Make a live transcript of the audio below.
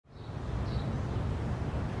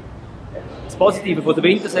Das Positive von der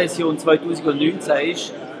Wintersession 2019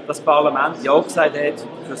 ist, dass das Parlament Ja gesagt hat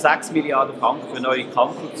für 6 Milliarden Franken für neue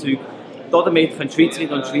Kampfflugzeuge. Damit können die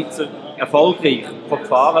Schweizerinnen und Schweizer erfolgreich von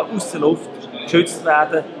Gefahren aus der Luft geschützt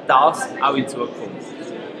werden, das auch in Zukunft.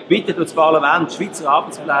 Weiter tut das Parlament Schweizer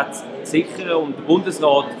Arbeitsplätze sichern und der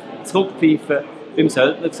Bundesrat zurückpfeifen beim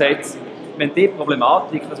Söldnergesetz. Wir haben die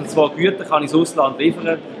Problematik, dass man zwar Güter kann ins Ausland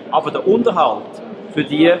liefern, aber der Unterhalt für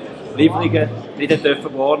diese Lieferungen nicht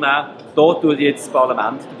dürfen wahrnehmen. Da tut jetzt das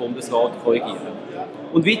Parlament den Bundesrat korrigieren.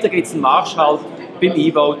 Und weiter gibt es einen Marschhalt beim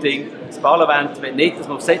E-Voting. Das Parlament will nicht, dass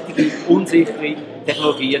man auf solche unsichere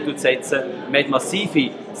Technologien setzen. Man hat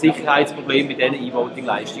massive Sicherheitsprobleme mit diesen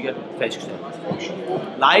E-Voting-Leistungen festgestellt.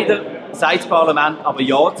 Leider sagt das Parlament aber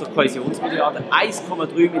Ja zur Kohäsionsmilliarde.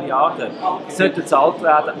 1,3 Milliarden sollten gezahlt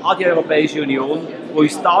werden an die Europäische Union, die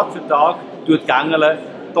uns Tag für Tag gängeln.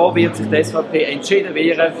 Da wird sich die SVP entschieden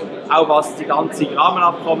wehren, auch was die ganze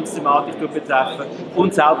Rahmenabkommensthematik betrifft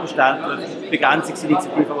und selbstverständlich die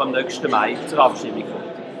Begrenzungsinitiative, die am nächsten Mai zur Abstimmung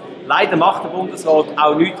kommt. Leider macht der Bundesrat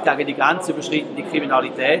auch nichts gegen die grenzüberschreitende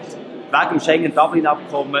Kriminalität. Wegen dem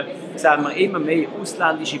Schengen-Dublin-Abkommen sehen wir immer mehr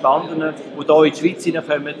ausländische Banden, die hier in die Schweiz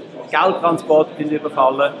hineinkommen, Geldtransporte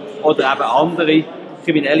überfallen oder eben andere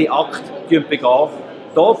kriminelle Akte begehen.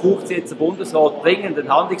 Da braucht es jetzt der Bundesrat dringend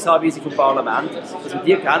eine Handlungsanweisung vom Parlament, dass wir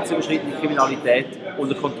diese grenzüberschreitende Kriminalität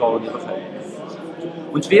unter Kontrolle bekommen.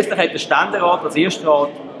 Und schließlich hat der Ständerat als Erstrat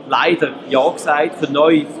leider Ja gesagt für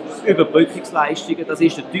neue Überbrückungsleistungen. Das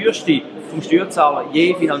ist der teuerste vom Steuerzahler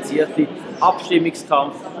je finanzierte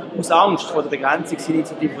Abstimmungskampf. Aus Angst vor der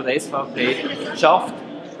Begrenzungsinitiative der SVP schafft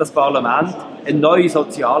das Parlament eine neue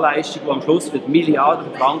Sozialleistung, die am Schluss wird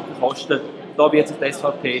Milliarden Franken kosten. Da wird sich die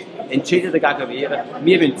SVP entschieden dagegen wehren.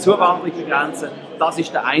 Wir wollen die Zuwanderung begrenzen. Das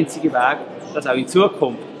ist der einzige Weg, dass auch in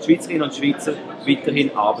Zukunft die Schweizerinnen und Schweizer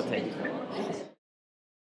weiterhin Arbeit haben.